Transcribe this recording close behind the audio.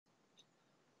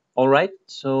Alright,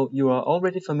 so you are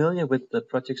already familiar with the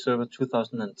Project Server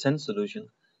 2010 solution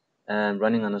and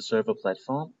running on a server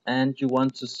platform, and you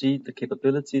want to see the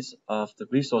capabilities of the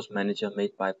resource manager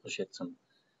made by Projectum.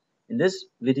 In this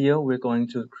video, we're going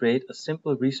to create a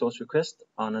simple resource request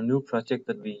on a new project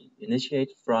that we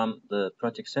initiate from the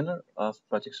Project Center of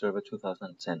Project Server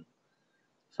 2010.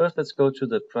 First, let's go to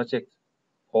the project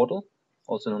portal,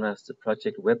 also known as the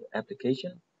project web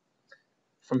application.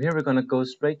 From here, we're going to go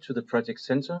straight to the Project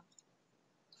Center,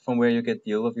 from where you get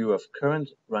the overview of current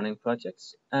running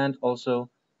projects and also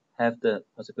have the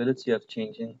possibility of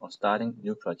changing or starting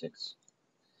new projects.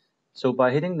 So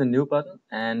by hitting the New button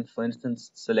and, for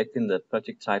instance, selecting the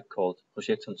project type called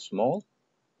Projectum Small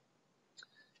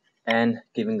and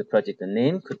giving the project a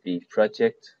name, could be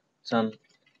Projectum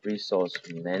Resource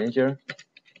Manager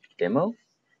Demo,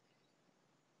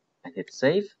 and hit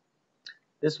Save.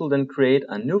 This will then create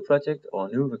a new project or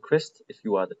new request if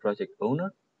you are the project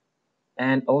owner,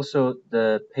 and also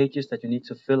the pages that you need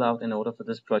to fill out in order for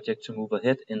this project to move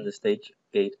ahead in the stage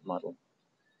gate model.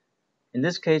 In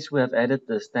this case, we have added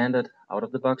the standard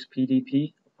out-of-the-box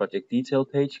PDP, project detail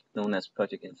page, known as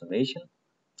project information,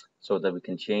 so that we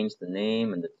can change the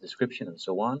name and the description and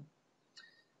so on.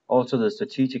 Also the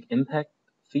strategic impact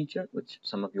feature, which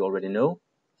some of you already know,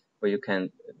 where you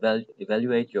can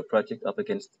evaluate your project up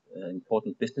against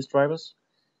important business drivers.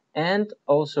 And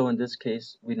also in this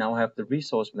case, we now have the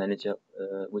resource manager,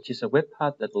 which is a web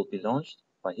part that will be launched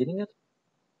by hitting it,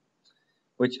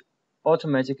 which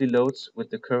automatically loads with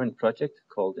the current project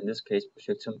called, in this case,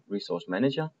 Projectum Resource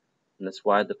Manager. And that's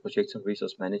why the Projectum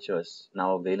Resource Manager is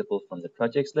now available from the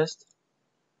projects list.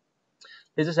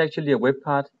 This is actually a web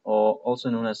part, or also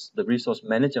known as the Resource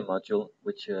Manager module,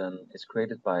 which is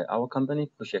created by our company,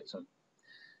 Projectum.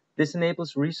 This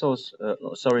enables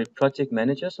project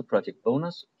managers or project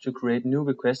owners to create new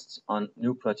requests on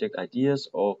new project ideas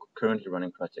or currently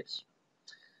running projects.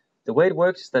 The way it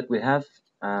works is that we have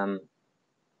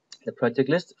the project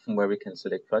list from where we can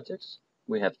select projects.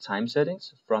 We have time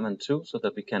settings from and to, so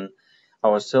that we can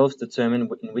ourselves determine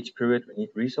in which period we need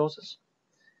resources.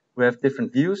 We have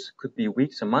different views, could be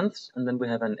weeks or months, and then we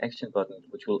have an action button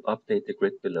which will update the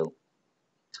grid below.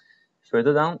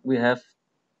 Further down, we have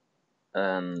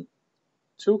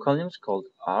two columns called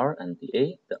R and the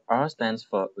A. The R stands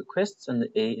for requests and the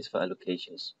A is for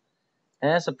allocations.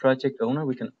 As a project owner,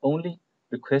 we can only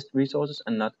request resources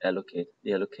and not allocate.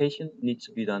 The allocation needs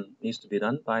to be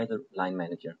done by the line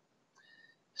manager.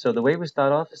 So the way we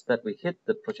start off is that we hit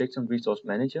the Projectum Resource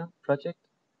Manager project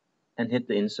and hit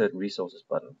the Insert Resources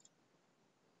button.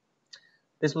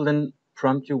 This will then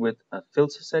prompt you with a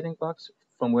filter setting box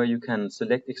from where you can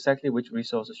select exactly which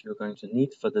resources you're going to need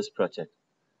for this project.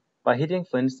 By hitting,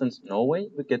 for instance, Norway,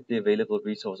 we get the available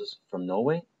resources from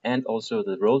Norway and also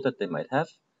the role that they might have.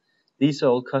 These are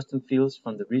all custom fields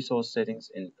from the resource settings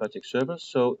in Project Server,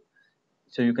 so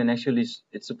you can actually,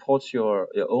 it supports your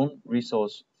own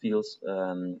resource fields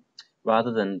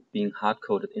rather than being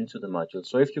hard-coded into the module.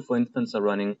 So if you, for instance, are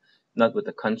running not with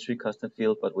a country custom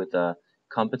field, but with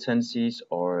competencies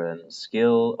or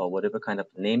skill or whatever kind of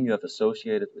name you have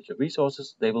associated with your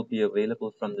resources, they will be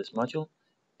available from this module,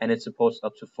 and it supports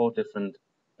up to 4 different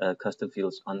custom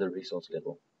fields on the resource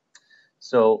level.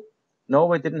 So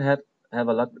Norway didn't have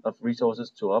a lot of resources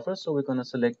to offer, so we're going to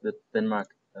select the Denmark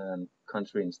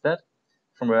country instead,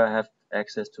 from where I have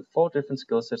access to 4 different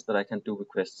skill sets that I can do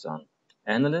requests on: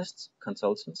 analysts,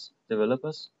 consultants,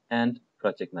 developers, and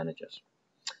project managers.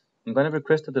 I'm going to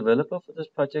request a developer for this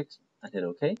project and hit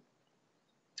OK.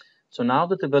 So now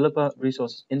the developer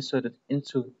resource is inserted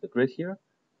into the grid here,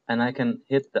 and I can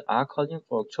hit the R column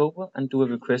for October and do a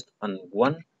request on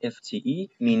 1 FTE,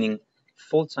 meaning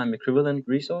full-time equivalent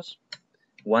resource,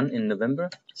 1 in November,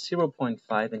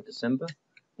 0.5 in December,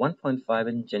 1.5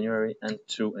 in January, and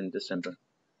 2 in December.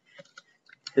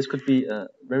 This could be a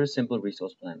very simple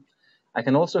resource plan. I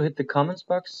can also hit the comments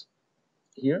box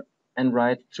here and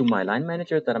write to my line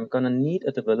manager that I'm going to need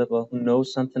a developer who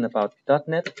knows something about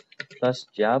 .NET plus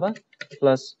Java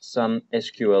plus some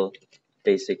SQL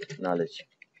basic knowledge.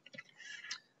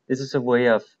 This is a way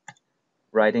of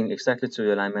writing exactly to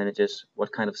your line managers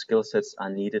what kind of skill sets are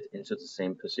needed into the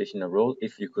same position or role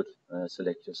if you could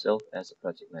select yourself as a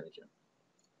project manager.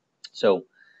 So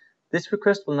this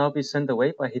request will now be sent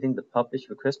away by hitting the Publish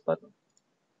Request button,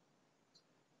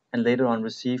 and later on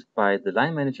received by the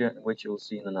line manager, which you will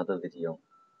see in another video.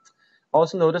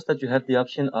 Also notice that you have the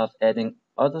option of adding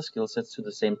other skill sets to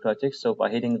the same project. So by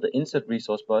hitting the Insert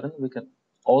Resource button, we can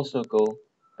also go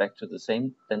back to the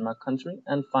same Denmark country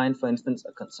and find, for instance,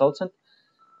 a consultant,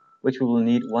 which we will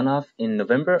need one of in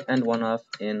November and one of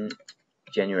in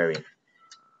January.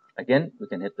 Again, we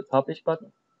can hit the Publish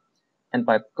button And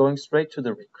by going straight to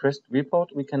the request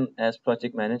report, we can, as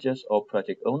project managers or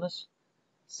project owners,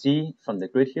 see from the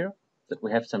grid here that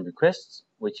we have some requests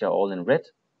which are all in red.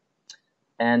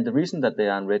 And the reason that they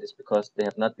are in red is because they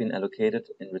have not been allocated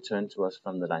in return to us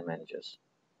from the line managers.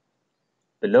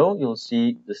 Below, you'll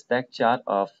see the stack chart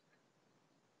of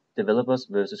developers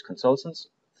versus consultants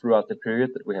throughout the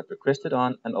period that we have requested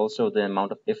on, and also the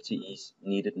amount of FTEs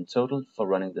needed in total for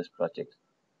running this project.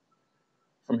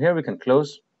 From here, we can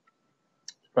close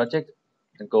the project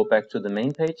and go back to the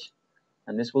main page,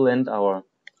 and this will end our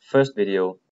first video